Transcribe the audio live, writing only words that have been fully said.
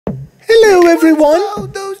Hello everyone,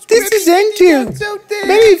 this is N2.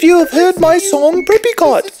 Many of you have heard my song Preppy.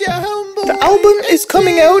 The album is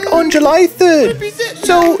coming out on July 3rd.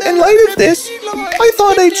 So in light of this, I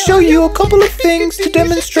thought I'd show you a couple of things to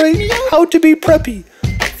demonstrate how to be preppy.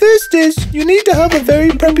 First is, you need to have a very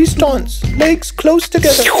preppy stance. Legs close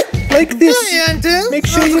together, like this. Make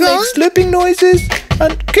sure you make slurping noises.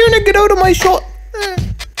 And Kuna, get out of my shot.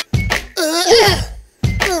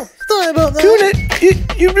 Sorry about that. Kuna,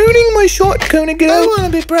 you're ruining my shot. Kuna, get out. I want to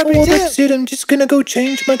be preppy too. That's it. I'm just gonna go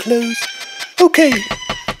change my clothes. Okay.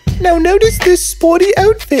 Now notice this sporty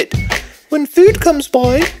outfit. When food comes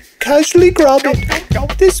by, casually grab it.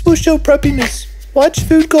 This will show preppiness. Watch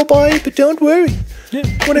food go by, but don't worry.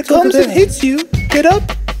 When it comes and hits you, get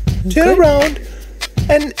up, turn around,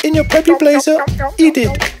 and in your preppy blazer, eat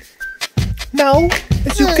it. Now,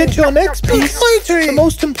 as you get your next piece, the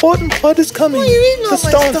most important part is coming, the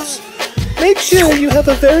stance. Make sure you have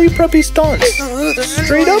a very preppy stance.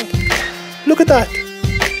 Straight up, look at that.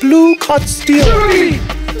 Blue cut steel.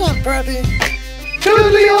 Not preppy.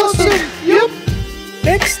 Totally awesome, yep.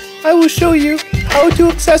 Next, I will show you how to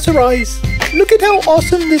accessorize. Look at how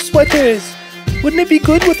awesome this sweater is. Wouldn't it be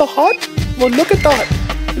good with a hat? Well, look at that.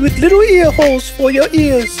 With little ear holes for your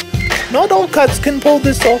ears. Not all cuts can pull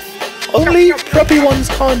this off. Only preppy ones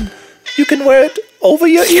can. You can wear it over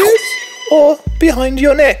your ears or behind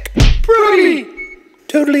your neck. Preppy!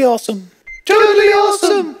 Totally awesome. Totally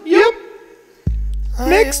awesome! Yep!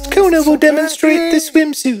 Next, Kuna will demonstrate the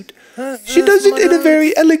swimsuit. She does it in a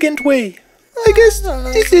very elegant way. I guess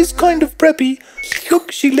this is kind of preppy.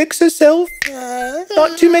 Look, she licks herself.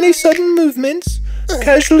 Not too many sudden movements.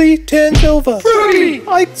 Casually turns over. Preppy!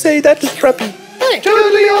 I'd say that is preppy.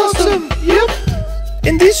 Totally awesome! Yep!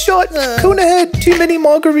 In this shot, Kuna had too many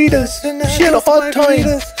margaritas. She had a hard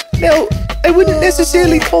time. Now, I wouldn't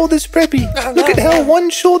necessarily call this preppy. Look at how one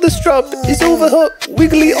shoulder strap is over her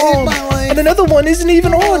wiggly arm, and another one isn't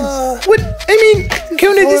even on. What? I mean,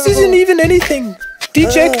 Kuna, this isn't even anything.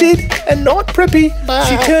 Dejected and not preppy,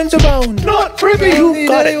 she turns around. Not preppy! You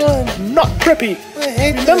got it. Not preppy.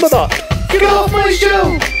 Remember that. Get off my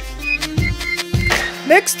show!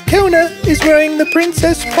 Next, Kuna is wearing the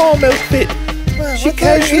Princess Prom outfit. She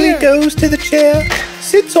casually goes to the chair,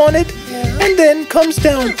 sits on it, and then comes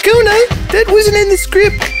down. Kuna, that wasn't in the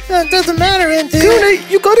script. That doesn't matter, N2. Kuna,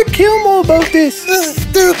 you gotta care more about this.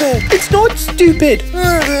 Stupid. It's not stupid.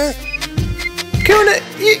 Kuna,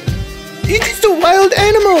 you're just a wild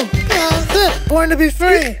animal. That's it. Born to be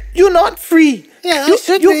free. You're not free. Yeah, I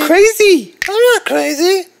should be. You're crazy. I'm not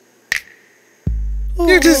crazy.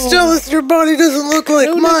 You're just jealous your body doesn't look like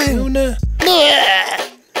mine. Kuna.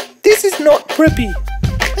 This is not preppy.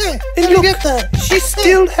 Hey, and look, she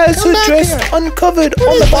still has her dress uncovered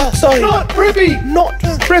on the backside. Not preppy. Not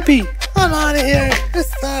preppy. I'm out of here. This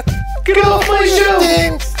sucks. Get off my show.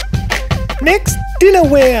 Thanks. Next, dinner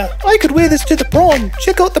wear. I could wear this to the prom.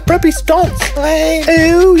 Check out the preppy stance. Lame.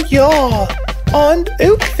 Oh, yeah. And,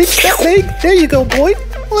 oh, fix that leg. There you go, boy.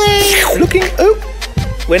 Lame. Looking, oh,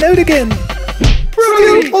 went out again.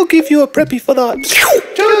 Still, I'll give you a preppy for that.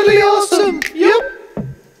 Totally awesome. Yep.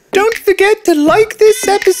 Don't forget to like this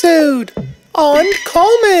episode and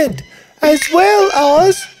comment, as well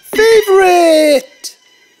as favorite.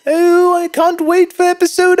 Oh, I can't wait for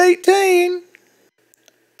episode 18.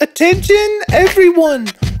 Attention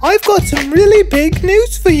everyone, I've got some really big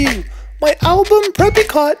news for you. My album Preppy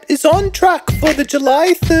is on track for the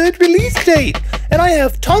July 3rd release date, and I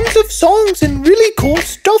have tons of songs and really cool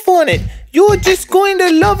stuff on it. You're just going to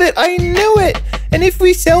love it, I know it. And if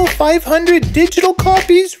we sell 500 digital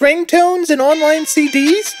copies, ringtones, and online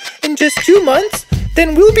CDs in just 2 months,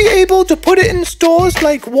 then we'll be able to put it in stores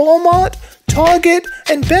like Walmart, Target,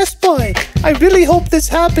 and Best Buy. I really hope this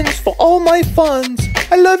happens for all my fans.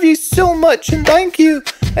 I love you so much and thank you.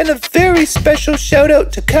 And a very special shout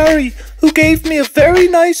out to Carrie, who gave me a very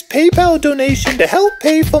nice PayPal donation to help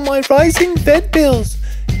pay for my rising vet bills.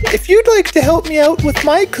 If you'd like to help me out with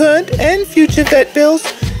my current and future vet bills,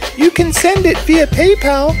 you can send it via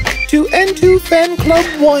PayPal to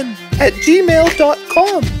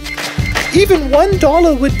n2fanclub1@gmail.com. Even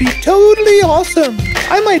 $1 would be totally awesome.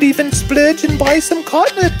 I might even splurge and buy some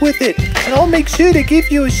catnip with it, and I'll make sure to give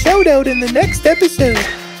you a shout out in the next episode.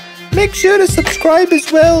 Make sure to subscribe as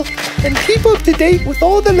well, and keep up to date with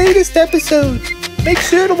all the latest episodes. Make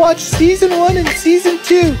sure to watch Season 1 and Season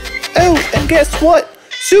 2. Oh, and guess what?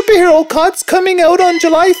 Superhero Cut's coming out on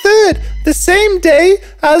July 3rd, the same day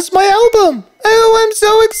as my album. Oh, I'm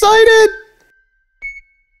so excited!